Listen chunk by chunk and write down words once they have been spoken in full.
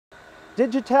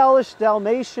Digitalis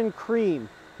Dalmation cream.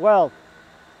 Well,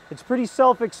 it's pretty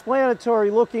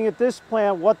self-explanatory looking at this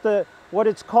plant what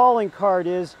its calling card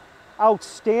is.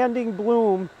 Outstanding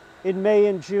bloom in May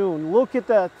and June. Look at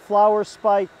that flower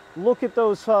spike. Look at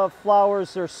those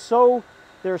flowers. They're so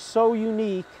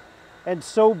unique and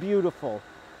so beautiful.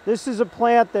 This is a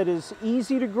plant that is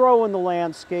easy to grow in the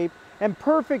landscape and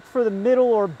perfect for the middle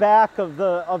or back of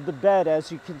the bed,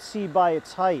 as you can see by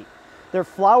its height. Their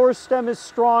flower stem is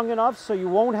strong enough so you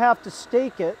won't have to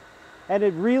stake it, and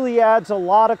it really adds a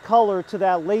lot of color to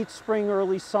that late spring,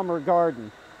 early summer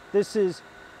garden. This is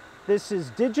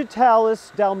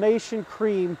Digitalis Dalmatian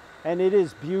cream, and it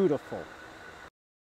is beautiful.